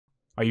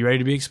Are you ready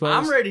to be exposed?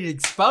 I'm ready to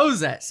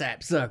expose that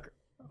sapsucker.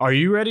 Are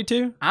you ready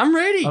to? I'm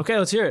ready. Okay,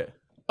 let's hear it.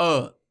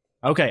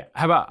 Okay,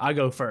 how about I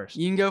go first?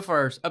 You can go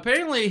first.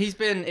 Apparently, he's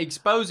been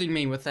exposing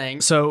me with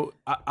things. So,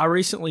 I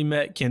recently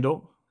met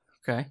Kendall.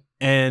 Okay.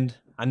 And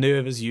I knew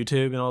of his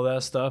YouTube and all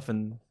that stuff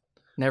and...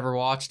 Never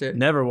watched it.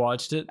 Never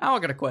watched it. I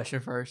got a question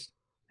first.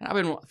 I've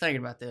been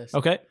thinking about this.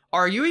 Okay.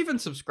 Are you even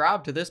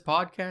subscribed to this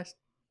podcast?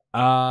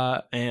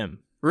 Am.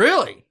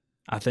 Really?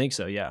 I think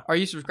so, yeah. Are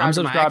you subscribed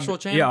to my actual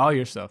channel? Yeah, all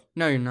your stuff.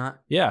 No, you're not.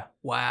 Yeah.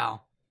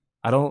 Wow.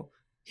 You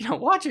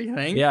don't watch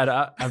anything.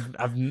 Yeah,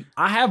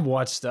 I have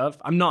watched stuff.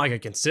 I'm not like a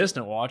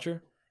consistent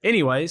watcher.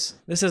 Anyways,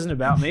 this isn't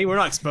about me. We're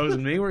not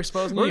exposing me. We're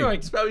exposing you. We're going to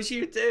expose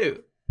you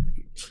too.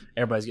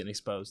 Everybody's getting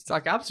exposed. It's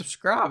like I'm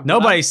subscribed.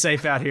 Nobody's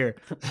safe out here.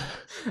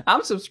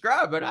 I'm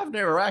subscribed, but I've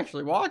never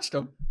actually watched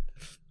them.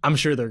 I'm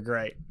sure they're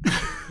great.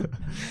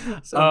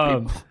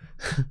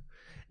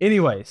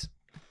 Anyways,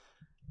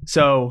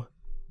 so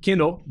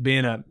Kendall,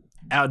 being an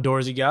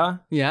outdoorsy guy,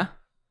 yeah.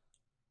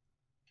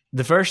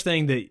 The first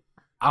thing that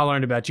I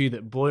learned about you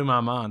that blew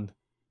my mind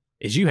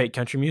is you hate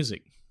country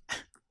music.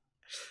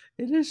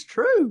 It is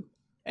true,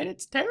 and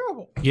it's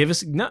terrible. Give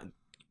us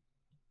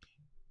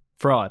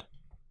fraud.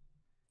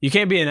 You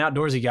can't be an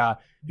outdoorsy guy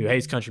who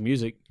hates country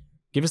music.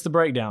 Give us the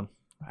breakdown.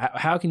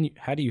 How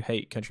do you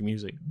hate country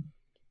music?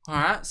 All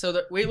right,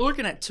 so we're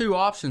looking at two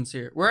options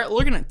here. We're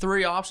looking at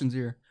three options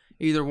here.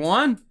 Either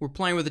one, we're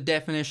playing with the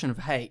definition of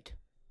hate,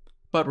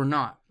 but we're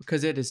not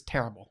because it is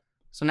terrible.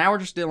 So now we're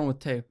just dealing with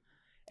two.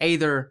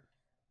 Either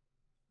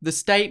the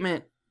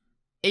statement,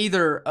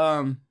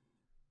 I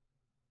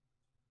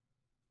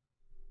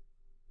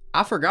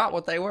forgot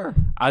what they were.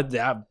 I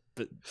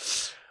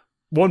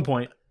 1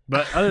 point,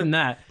 but other than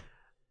that,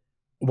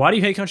 why do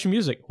you hate country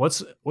music? What's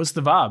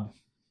the vibe?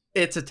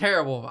 It's a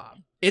terrible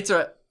vibe. It's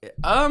a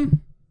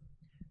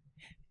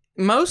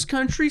most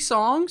country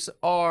songs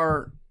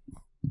are.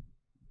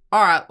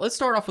 All right, let's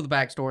start off with the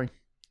backstory.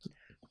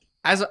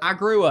 As I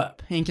grew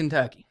up in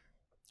Kentucky,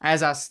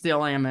 as I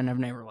still am and have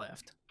never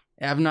left.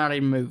 I've not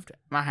even moved.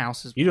 My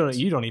house is. You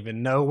don't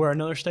even know where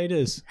another state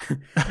is.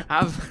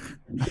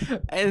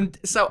 And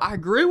so I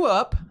grew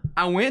up.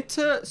 I went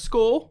to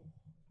school,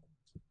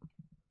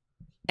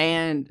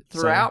 and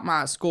throughout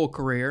my school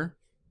career,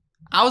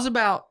 I was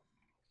about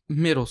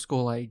middle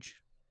school age,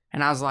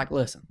 and I was like,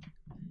 listen,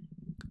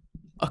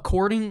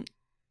 according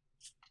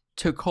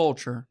to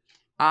culture,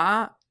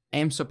 I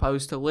am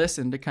supposed to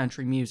listen to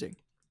country music.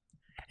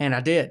 And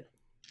I did.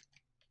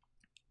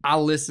 I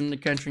listened to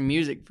country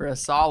music for a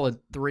solid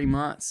 3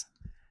 months.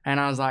 And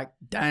I was like,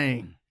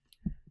 dang,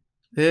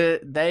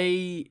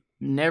 they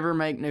never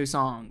make new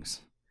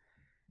songs.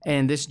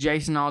 And this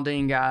Jason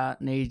Aldean guy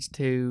needs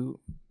to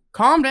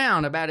calm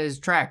down about his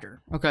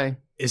tractor. Okay.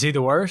 Is he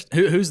the worst?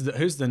 Who's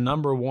the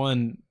number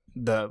one,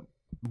 the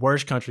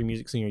worst country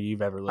music singer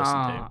you've ever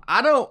listened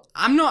to?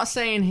 I'm not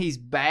saying he's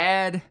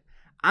bad.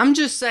 I'm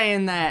just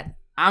saying that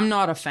I'm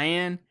not a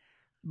fan,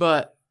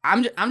 but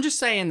I'm just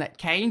saying that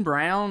Kane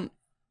Brown.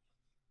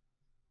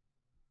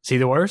 Is he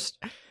the worst?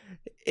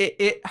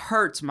 It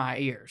hurts my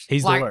ears.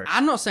 He's like, the worst.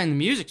 I'm not saying the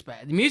music's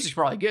bad. The music's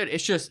probably good.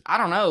 It's just, I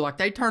don't know, like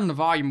they turned the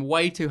volume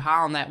way too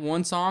high on that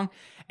one song.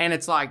 And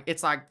it's like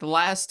the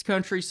last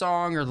country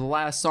song or the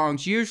last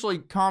songs usually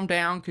calm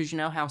down because you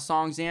know how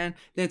songs end.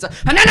 Then it's like,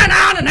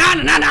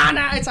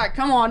 it's like,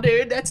 come on,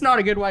 dude. That's not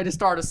a good way to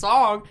start a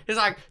song. It's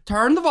like,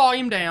 turn the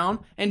volume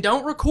down and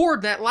don't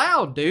record that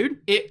loud,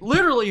 dude. It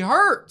literally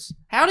hurts.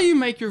 How do you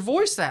make your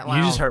voice that loud?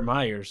 You just hurt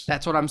my ears.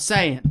 That's what I'm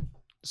saying.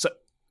 So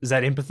is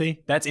that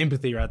empathy? That's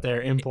empathy right there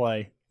in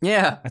play.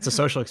 Yeah. That's a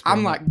social experiment.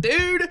 I'm like,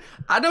 dude,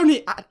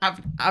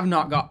 I've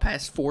not got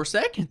past 4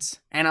 seconds.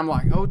 And I'm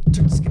like, oh,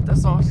 skip that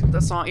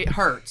song. It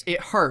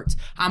hurts.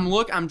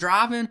 I'm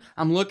driving,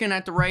 I'm looking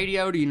at the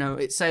radio,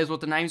 it says what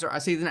the names are. I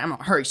see the name, I'm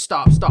like, hurry,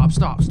 stop,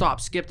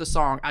 skip the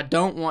song. I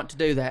don't want to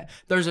do that.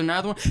 There's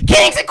another one,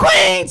 Kings and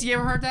Queens. You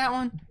ever heard that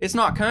one? It's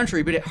not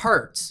country, but it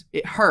hurts.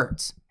 It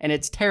hurts. And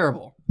it's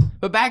terrible.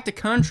 But back to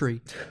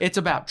country. It's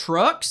about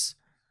trucks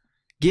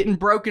getting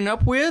broken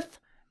up with,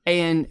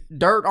 and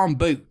dirt on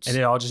boots. And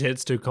it all just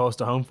hits too close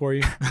to home for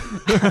you?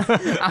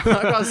 I'm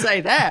not going to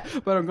say that,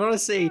 but I'm going to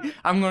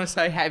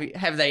say,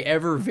 have they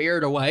ever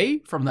veered away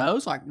from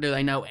those? Like, do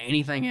they know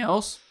anything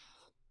else?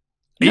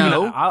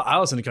 No. I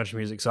listen to country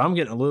music, so I'm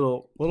getting a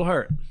little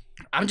hurt.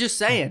 I'm just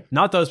saying.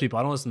 Not those people.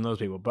 I don't listen to those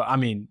people, but I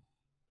mean.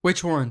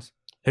 Which ones?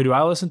 Who do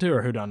I listen to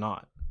or who do I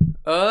not?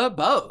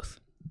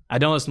 Both. I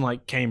don't listen to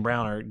like Kane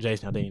Brown or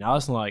Jason Aldean. I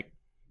listen to like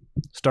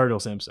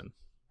Sturgill Simpson.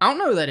 I don't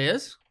know who that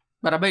is,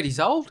 but I bet he's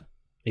old.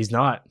 He's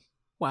not.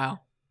 Wow.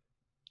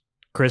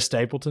 Chris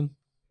Stapleton.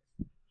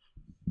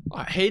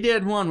 He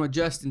did one with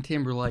Justin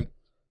Timberlake,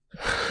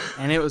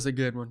 and it was a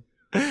good one.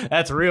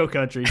 That's real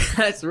country.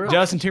 That's real.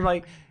 Justin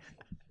Timberlake,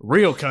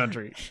 real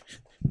country.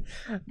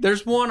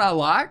 There's one I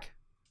like.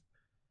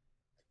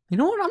 You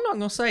know what? I'm not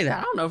going to say that.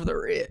 I don't know if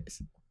there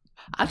is.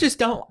 I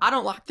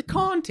don't like the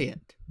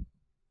content.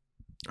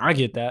 I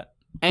get that.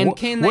 And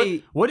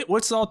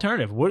what's the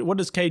alternative? What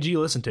does KG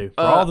listen to?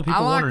 For all the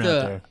people wondering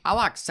out there. I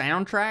like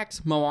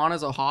soundtracks.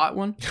 Moana's a hot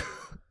one.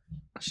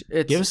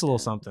 It's, Give us a little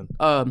something.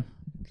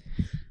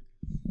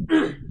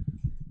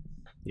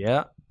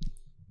 Yeah.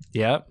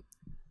 Yep.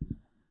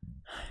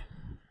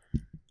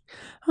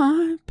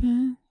 I've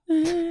been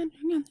standing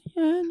at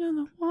the end of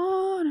the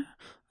water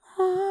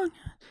long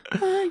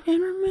as I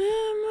can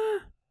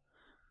remember,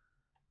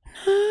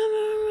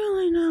 never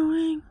really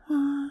knowing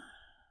why.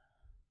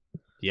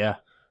 Yeah.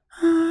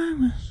 I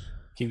was.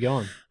 Keep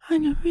going. I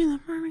can feel the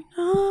perfect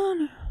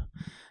honor,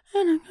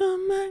 and I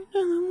come back to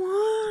the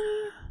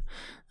water.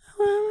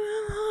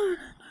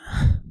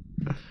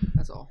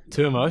 That's all.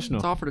 Too emotional.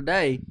 That's all for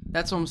today.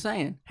 That's what I'm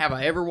saying. Have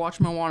I ever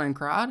watched Moana and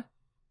cried?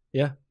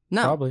 Yeah.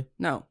 No. Probably.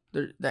 No.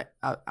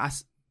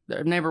 I've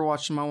never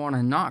watched Moana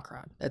and not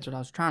cried. That's what I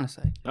was trying to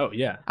say. Oh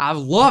yeah. I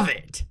love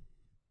it.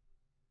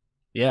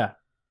 Yeah.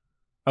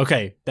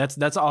 Okay.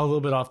 That's all a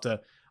little bit off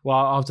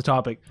the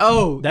topic.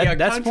 Oh,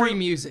 that's country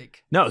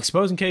music. No,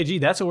 exposing KG.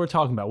 That's what we're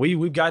talking about.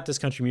 We've got this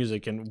country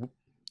music, and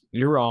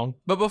you're wrong.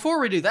 But before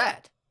we do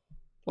that,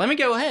 let me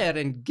go ahead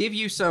and give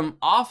you some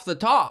off the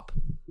top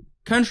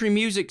country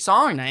music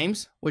song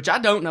names, which I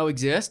don't know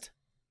exist,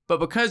 but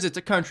because it's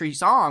a country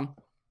song,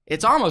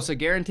 it's almost a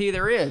guarantee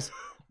there is.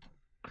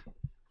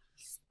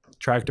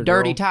 Tractor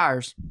Dirty Girl.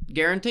 Tires.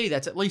 Guarantee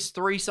that's at least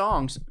 3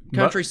 songs,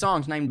 country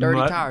songs named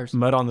Dirty Tires.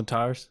 Mud on the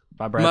Tires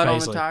by Brad Mud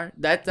Paisley. on the Tire.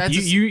 That's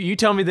you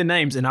tell me the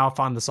names and I'll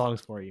find the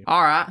songs for you.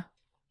 all right.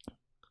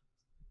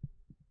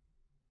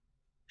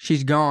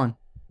 She's Gone.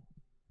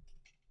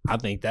 I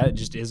think that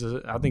just is.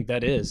 I think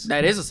that is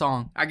That is a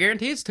song. I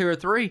guarantee it's 2 or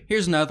 3.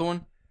 Here's another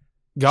one.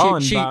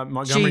 Gone by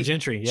Montgomery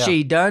Gentry. Yeah.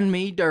 She Done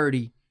Me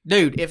Dirty.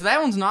 Dude, if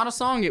that one's not a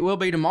song, it will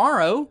be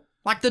tomorrow.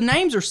 Like, the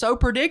names are so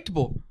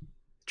predictable.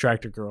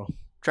 Tractor Girl.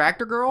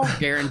 Tractor Girl,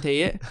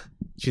 guarantee it.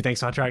 She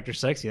thinks my tractor's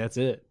sexy. That's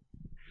it.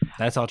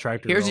 That's how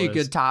Tractor Here's Girl a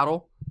good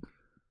title.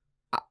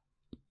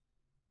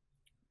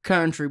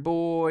 Country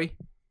Boy.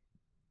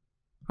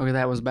 Okay,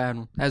 that was a bad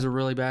one. That was a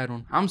really bad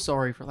one. I'm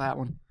sorry for that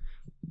one.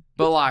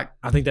 But, like,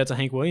 I think that's a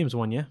Hank Williams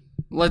one, yeah.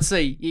 let's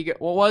see.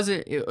 What was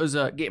it? It was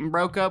Getting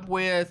Broke Up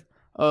With,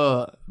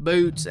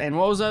 Boots, and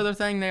what was the other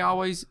thing they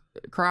always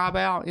cry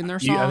about in their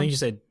songs? I think you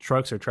said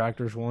Trucks or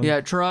Tractors one.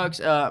 Yeah, trucks.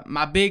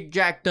 My Big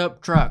Jacked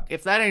Up Truck.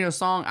 If that ain't a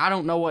song, I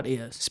don't know what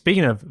is.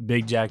 Speaking of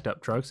big jacked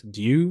up trucks,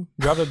 do you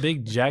drive a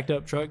big jacked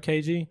up truck,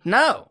 KG?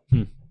 No.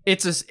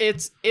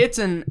 It's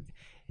an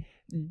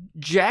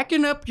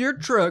jacking up your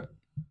truck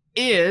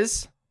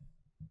is,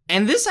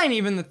 and this ain't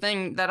even the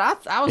thing that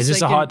I was Is this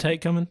thinking. a hot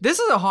take coming? This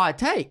is a hot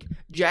take.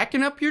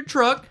 Jacking up your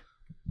truck,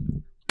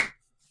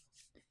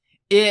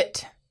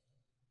 it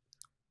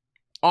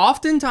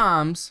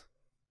oftentimes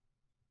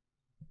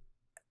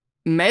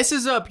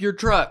messes up your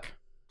truck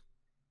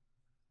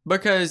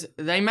because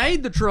they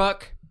made the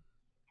truck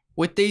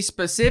with these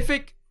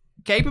specific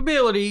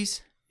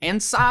capabilities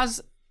and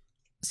size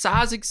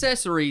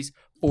accessories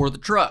for the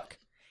truck.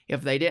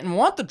 If they didn't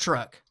want the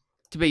truck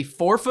to be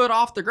 4 foot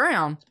off the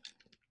ground,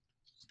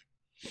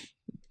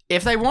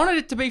 if they wanted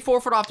it to be 4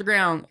 foot off the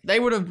ground, they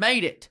would have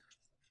made it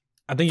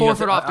I think 4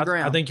 foot off the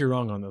ground. I think you're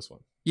wrong on this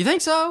one. You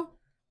think so?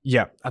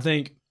 Yeah, I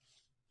think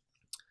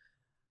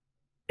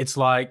it's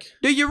like,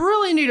 Do you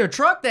really need a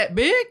truck that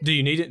big? do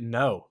you need it?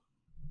 No.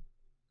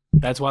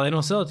 That's why they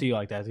don't sell it to you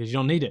like that, because you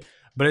don't need it.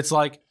 But it's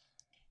like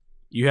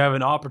you have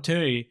an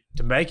opportunity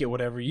to make it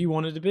whatever you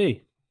want it to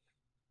be.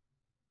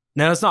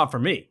 Now, it's not for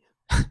me.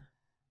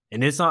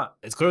 And it's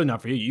clearly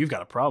not for you. You've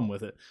got a problem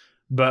with it.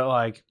 But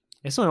like,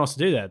 if someone wants to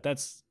do that,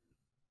 that's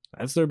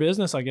their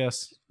business, I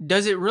guess.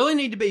 Does it really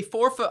need to be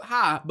 4 foot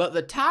high, but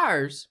the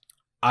tires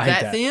I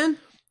hate that. thin?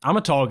 I'm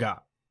a tall guy.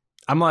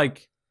 I'm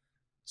like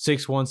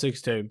 6'1",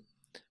 6'2".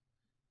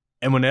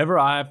 And whenever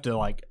I have to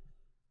like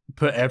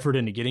put effort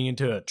into getting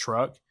into a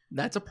truck,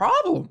 That's a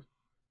problem.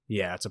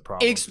 yeah, it's a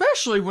problem.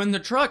 Especially when the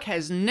truck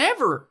has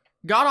never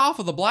got off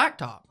of the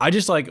blacktop. I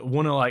just like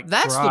want to like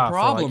That's the cry for,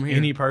 problem like, here.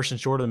 any person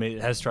shorter than me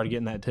that has to try to get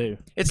in that too.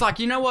 It's like,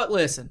 you know what?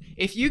 Listen,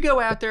 if you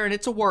go out there and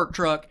it's a work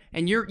truck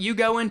and you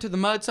go into the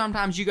mud,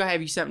 sometimes you go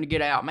have you something to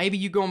get out. Maybe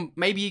you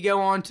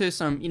go onto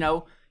some,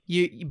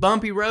 you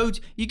bumpy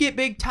roads. You get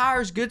big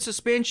tires, good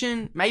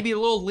suspension, maybe a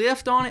little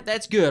lift on it.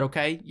 That's good,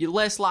 okay? You're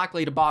less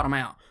likely to bottom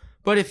out.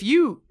 But if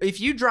you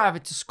drive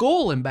it to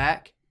school and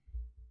back,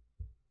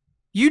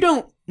 you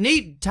don't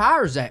need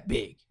tires that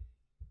big.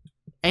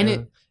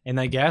 And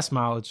that gas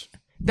mileage.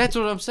 that's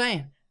what I'm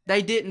saying.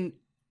 They didn't.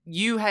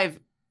 You have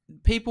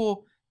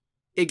people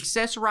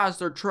accessorize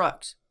their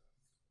trucks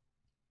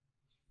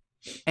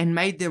and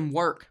made them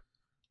work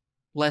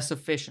less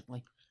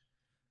efficiently.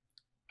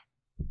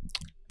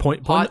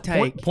 Point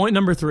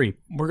number 3.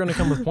 We're going to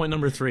come with point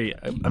number 3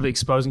 of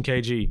exposing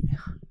KG.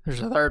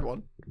 There's a third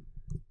one.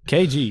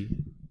 KG,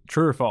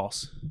 true or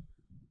false?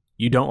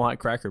 You don't like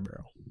Cracker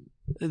Barrel.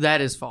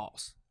 That is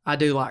false. I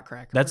do like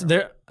Cracker That's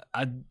Barrel.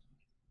 there.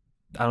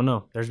 I don't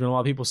know. There's been a lot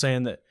of people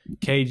saying that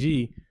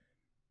KG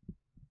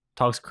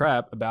talks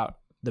crap about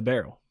the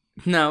barrel.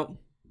 No.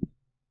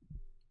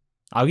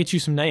 I'll get you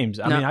some names.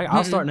 I mean,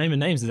 I'll start naming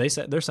names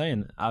that they're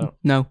saying. I don't.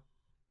 No.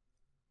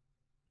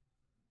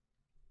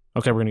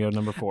 Okay, we're going to go to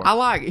number 4.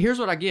 Here's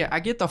what I get. I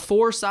get the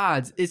 4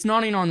 sides. It's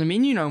not even on the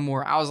menu no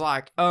more. I was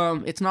like,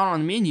 it's not on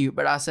the menu,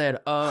 but I said,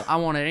 I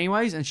want it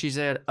anyways. And she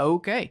said,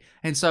 okay.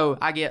 And so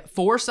I get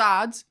 4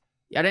 sides.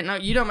 I didn't know,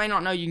 you may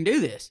not know you can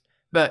do this,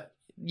 but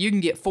you can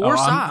get 4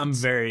 sides. I'm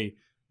very,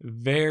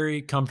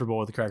 very comfortable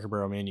with the Cracker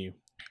Barrel menu.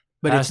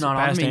 But it's not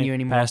on the menu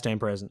anymore. Past and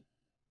present.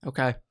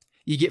 Okay.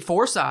 You get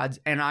 4 sides,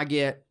 and I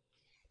get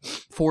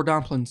 4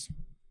 dumplings.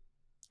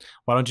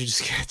 Why don't you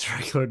just get the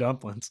regular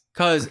dumplings?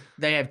 Because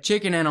they have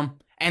chicken in them,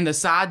 and the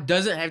side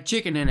doesn't have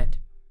chicken in it.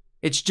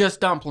 It's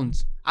just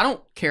dumplings. I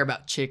don't care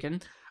about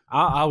chicken.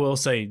 I will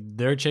say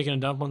their chicken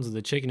and dumplings,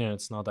 the chicken in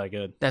it's not that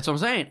good. That's what I'm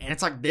saying. And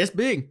it's like this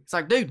big. It's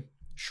like, dude,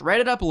 shred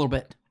it up a little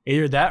bit.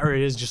 Either that or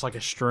it is just like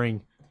a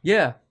string.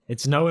 Yeah.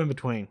 It's no in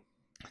between.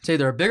 It's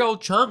either a big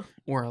old chunk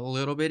or a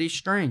little bitty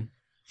string.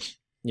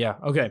 Yeah.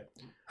 Okay.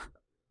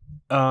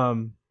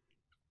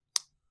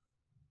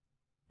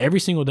 Every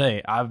single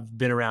day I've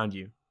been around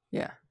you.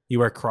 Yeah. You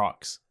wear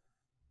Crocs.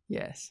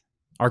 Yes.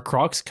 Are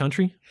Crocs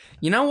country?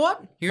 You know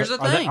what? Here's the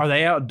thing. Are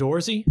they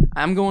outdoorsy?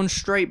 I'm going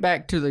straight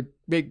back to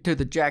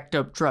the jacked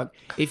up truck.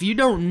 If you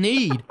don't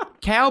need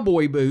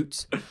cowboy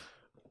boots,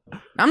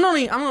 I'm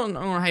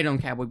gonna hate on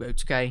cowboy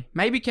boots, okay?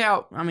 Maybe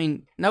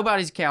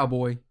nobody's a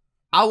cowboy.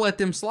 I'll let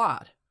them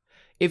slide.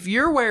 If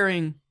you're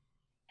wearing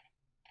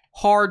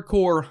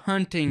hardcore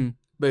hunting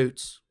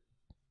boots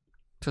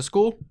to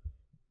school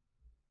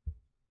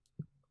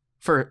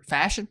for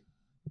fashion,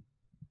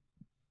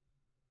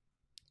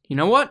 you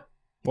know what?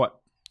 What?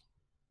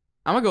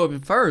 I'm gonna go a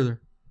bit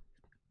further.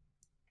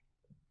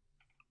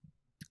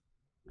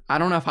 I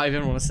don't know if I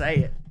even want to say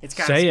it. It's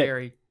kind of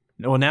scary.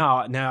 Well,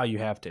 now you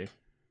have to.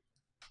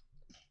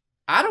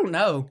 I don't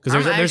know. Because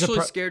I'm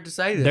actually scared to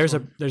say this.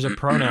 There's a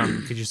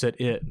pronoun because you said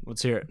it.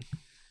 Let's hear it.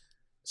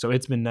 So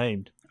it's been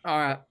named. All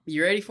right,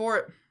 you ready for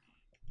it?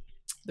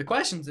 The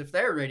question's if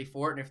they're ready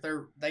for it, and if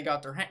they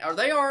got their hand. Are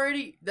they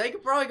already? They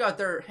could probably got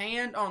their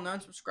hand on the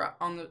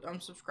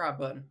unsubscribe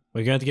button.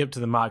 We're gonna have to get up to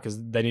the mic because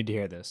they need to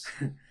hear this.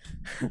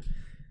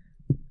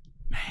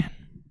 Man,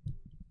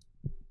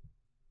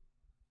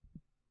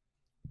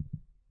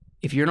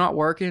 if you're not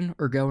working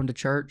or going to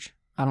church,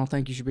 I don't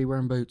think you should be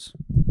wearing boots.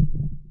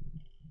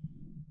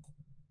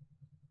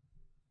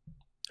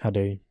 How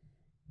dare you?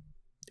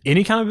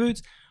 Any kind of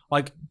boots?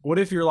 Like, what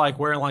if you're like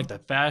wearing like the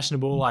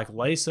fashionable like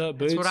lace up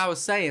boots? That's what I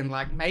was saying.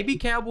 Like maybe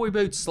cowboy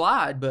boots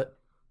slide, but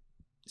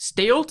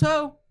steel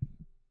toe?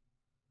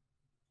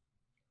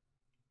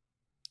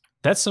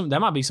 That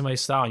might be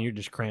somebody's style and you're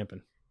just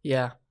cramping.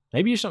 Yeah.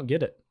 Maybe you just don't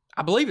get it.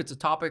 I believe it's a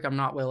topic I'm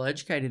not well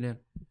educated in.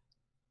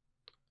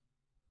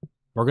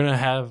 We're gonna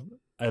have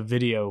a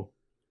video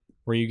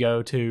where you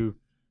go to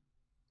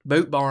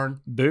Boot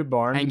Barn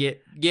and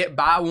get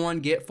buy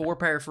one get 4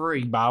 pair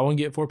free. Buy one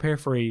get 4 pair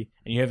free,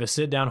 and you have a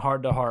sit down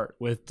heart to heart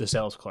with the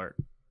sales clerk.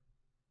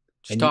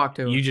 Just talk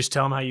to them. You just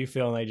tell them how you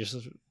feel, and they just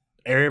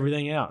air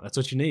everything out. That's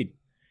what you need.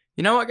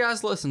 You know what,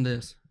 guys? Listen to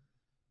this.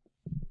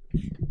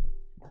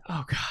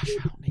 Oh gosh,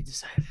 I don't need to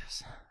say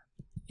this.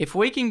 If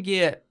we can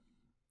get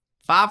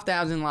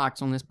 5,000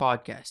 likes on this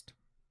podcast,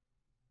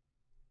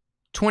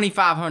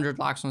 2,500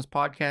 likes on this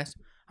podcast,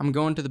 I'm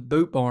going to the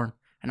Boot Barn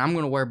and I'm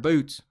going to wear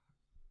boots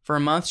for a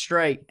month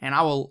straight, and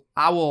I will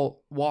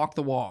walk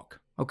the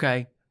walk.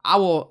 Okay, I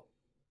will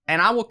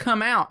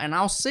come out and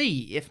I'll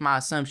see if my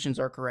assumptions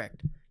are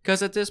correct.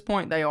 Because at this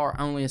point, they are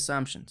only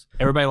assumptions.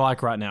 Everybody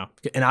like right now,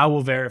 and I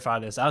will verify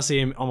this. I see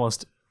him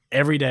almost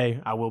every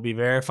day. I will be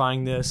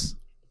verifying this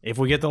if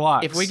we get the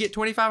likes. If we get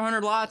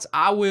 2,500 likes,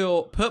 I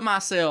will put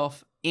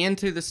myself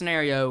into the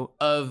scenario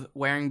of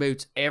wearing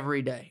boots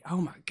every day. Oh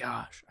my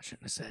gosh, I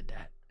shouldn't have said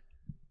that.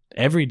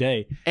 Every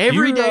day.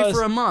 Every day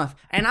for a month.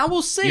 And I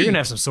will see. You're going to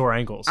have some sore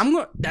ankles.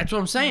 That's what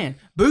I'm saying.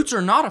 Boots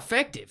are not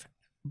effective.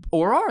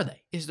 Or are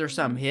they? Is there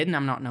something hidden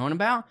I'm not knowing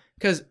about?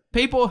 Because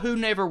people who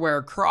never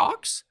wear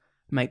Crocs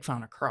make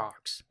fun of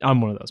Crocs.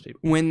 I'm one of those people.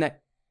 When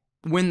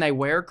they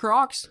wear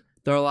Crocs,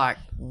 they're like,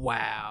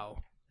 wow,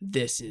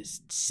 this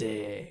is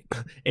sick.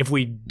 If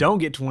we don't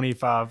get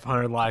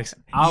 2,500 likes,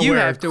 I'll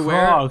wear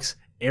Crocs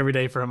every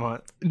day for a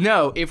month.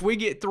 No, if we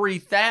get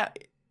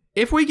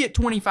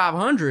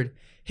 2,500,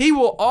 he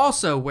will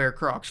also wear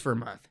Crocs for a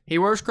month. He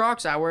wears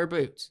Crocs, I wear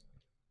boots.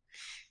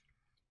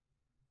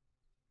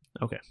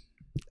 Okay.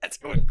 That's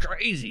going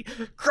crazy.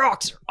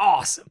 Crocs are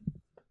awesome.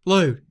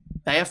 Lou,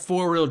 they have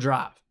 4-wheel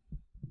drive.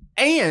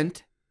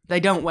 And they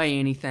don't weigh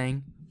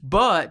anything,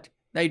 but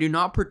they do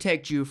not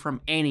protect you from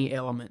any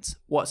elements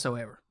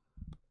whatsoever.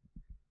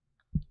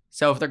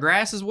 So if the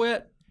grass is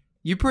wet,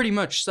 you pretty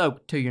much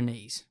soak to your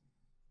knees.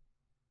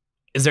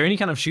 Is there any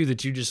kind of shoe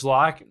that you just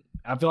like?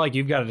 I feel like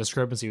you've got a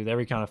discrepancy with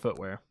every kind of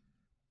footwear.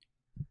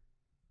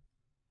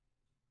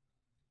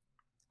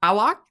 I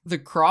like the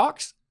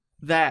Crocs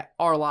that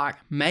are like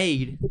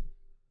made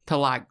to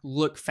like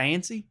look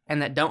fancy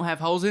and that don't have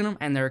holes in them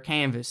and they're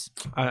canvas.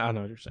 I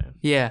know what you're saying.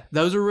 Yeah,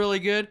 those are really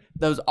good.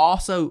 Those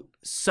also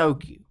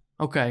soak you.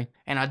 Okay.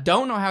 And I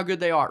don't know how good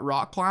they are at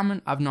rock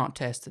climbing. I've not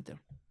tested them.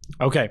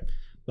 Okay.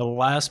 The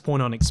last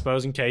point on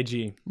exposing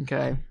KG.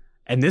 Okay.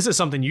 And this is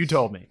something you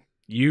told me.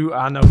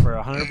 I know for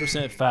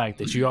 100% fact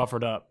that you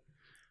offered up.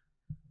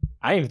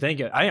 I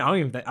don't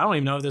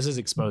even know if this is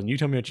exposing. You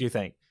tell me what you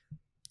think.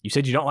 You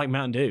said you don't like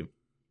Mountain Dew.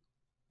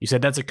 You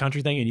said that's a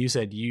country thing, and you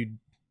said you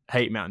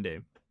hate Mountain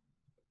Dew.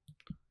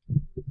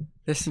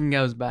 This one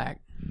goes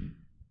back.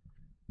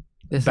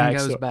 This one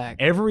goes back.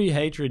 Every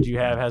hatred you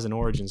have has an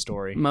origin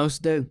story.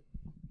 Most do.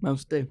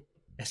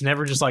 It's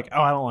never just like,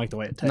 oh, I don't like the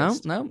way it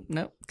tastes. No.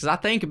 Because I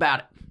think about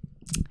it.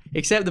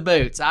 Except the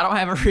boots. I don't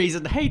have a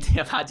reason to hate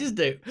them. I just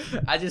do.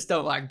 I just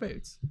don't like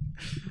boots.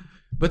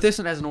 But this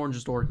one has an origin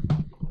story.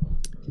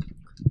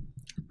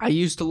 I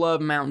used to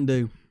love Mountain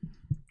Dew.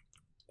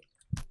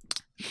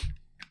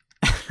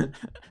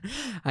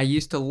 I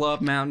used to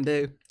love Mountain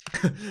Dew.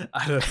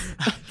 I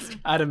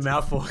had a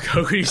mouthful of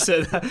Coke when you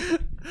said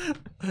that.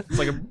 It's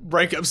like a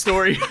breakup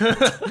story.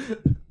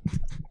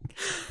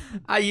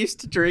 I used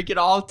to drink it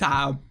all the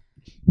time.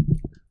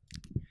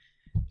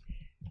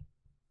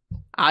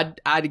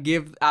 I'd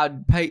give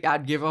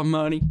them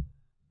money,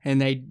 and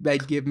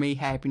they'd give me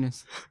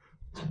happiness.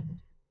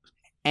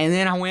 And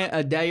then I went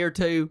a day or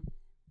two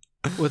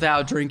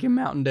without drinking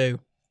Mountain Dew,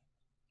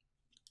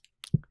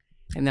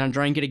 and then I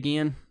drank it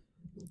again,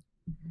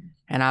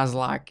 and I was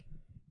like,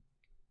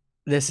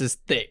 "This is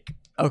thick."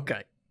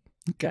 Okay.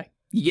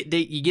 You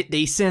get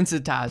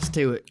desensitized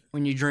to it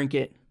when you drink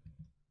it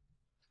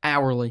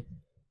hourly,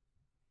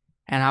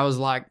 and I was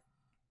like,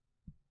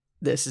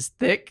 "This is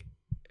thick."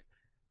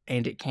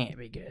 And it can't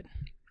be good.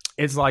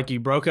 It's like you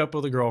broke up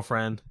with a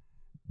girlfriend,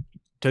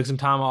 took some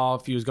time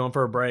off, you was going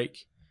for a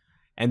break,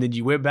 and then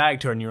you went back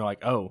to her and you were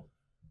like, oh,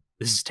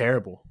 this is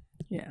terrible.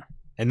 Yeah.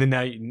 And then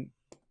now you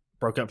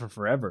broke up for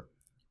forever.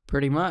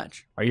 Pretty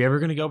much. Are you ever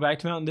going to go back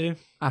to Mountain Dew?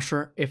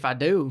 If I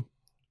do,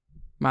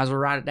 might as well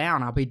write it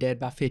down. I'll be dead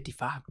by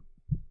 55.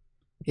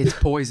 It's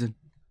poison.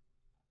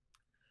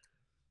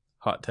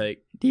 Hot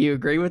take. Do you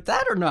agree with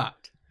that or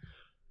not?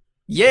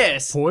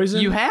 Yes.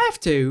 Poison? You have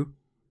to.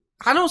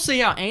 I don't see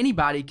how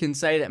anybody can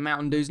say that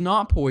Mountain Dew's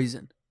not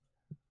poison.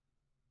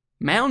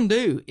 Mountain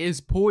Dew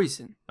is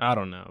poison. I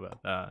don't know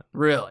about that.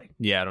 Really?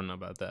 Yeah, I don't know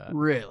about that.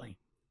 Really?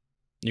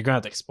 You're going to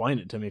have to explain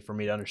it to me for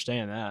me to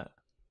understand that.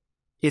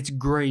 It's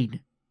green.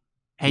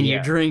 And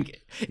you drink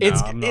it.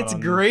 No, it's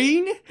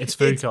green. It's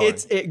food coloring.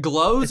 It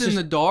glows in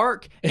the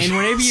dark. And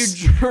whenever you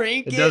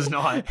drink it. It does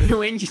not.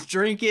 When you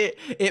drink it,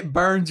 it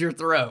burns your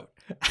throat.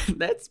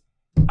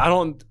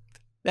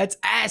 That's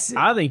acid.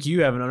 I think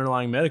you have an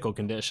underlying medical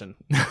condition.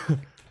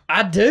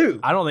 I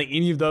do. I don't think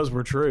any of those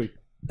were true.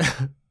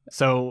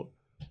 So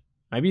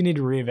maybe you need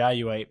to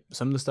reevaluate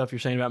some of the stuff you're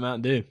saying about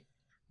Mountain Dew.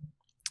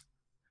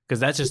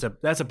 Because that's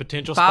a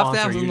potential sponsor.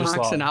 5,000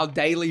 likes and I'll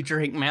daily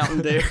drink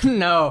Mountain Dew.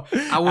 No,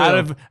 I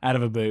will. Out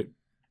of a boot.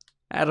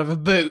 Out of a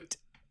boot.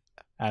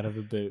 Out of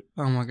a boot.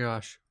 Oh my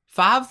gosh.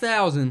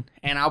 5,000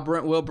 and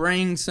we'll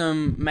bring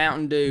some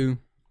Mountain Dew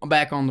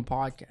back on the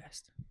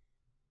podcast.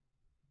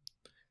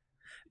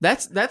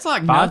 That's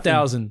like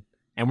 5,000,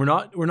 and we're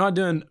not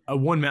doing a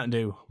one Mountain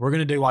Dew. We're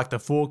gonna do like the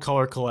full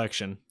color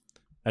collection,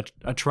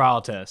 a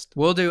trial test.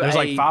 There's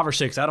like 5 or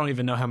 6. I don't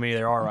even know how many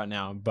there are right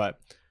now,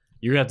 but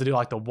you're gonna have to do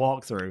like the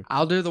walkthrough.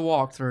 I'll do the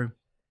walkthrough.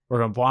 We're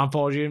gonna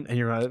blindfold you, and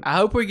you're gonna. I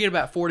hope we get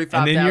about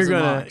 45,000. And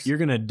then you're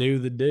gonna do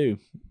the do.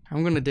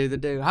 I'm gonna do the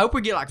do. I hope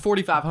we get like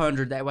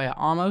 4,500. That way,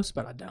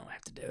 but I don't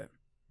have to do it.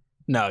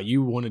 No,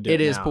 you want to do it.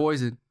 It is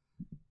poison.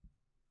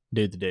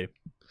 Do the do.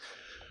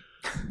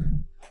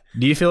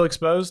 Do you feel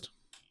exposed?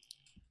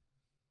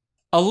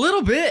 A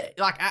little bit.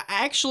 Like, I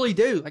actually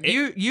do. Like,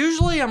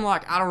 usually I'm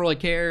like, I don't really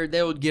care.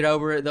 They'll get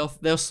over it.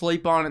 They'll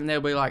sleep on it, and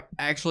they'll be like,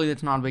 actually,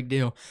 that's not a big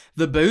deal.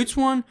 The Boots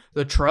one,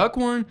 the truck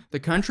one,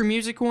 the country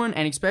music one,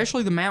 and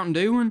especially the Mountain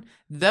Dew one,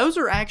 those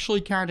are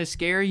actually kind of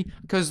scary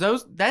because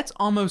that's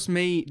almost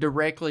me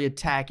directly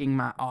attacking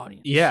my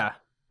audience. Yeah.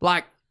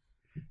 Like,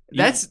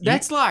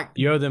 that's like...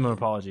 You owe them an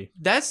apology.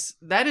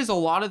 That is a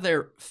lot of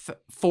their...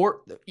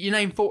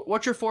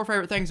 what's your 4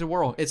 favorite things in the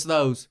world? It's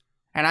those.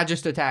 And I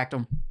just attacked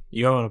them.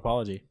 You owe an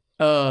apology.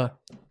 We'll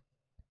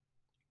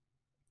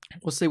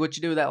see what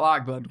you do with that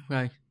like button.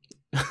 Okay.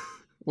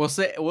 We'll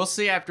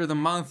see after the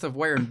month of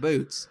wearing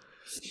boots.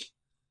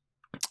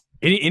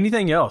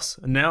 Anything else?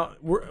 Now,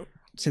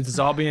 since it's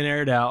all being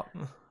aired out,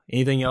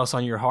 anything else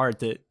on your heart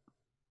that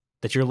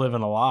you're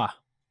living a lie?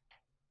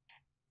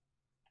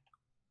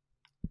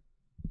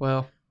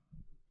 Well,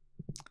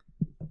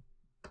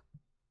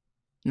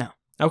 no.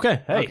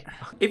 Okay. Hey. Okay.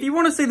 If you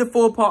want to see the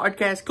full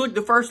podcast, click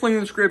the first link in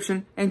the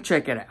description and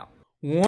check it out.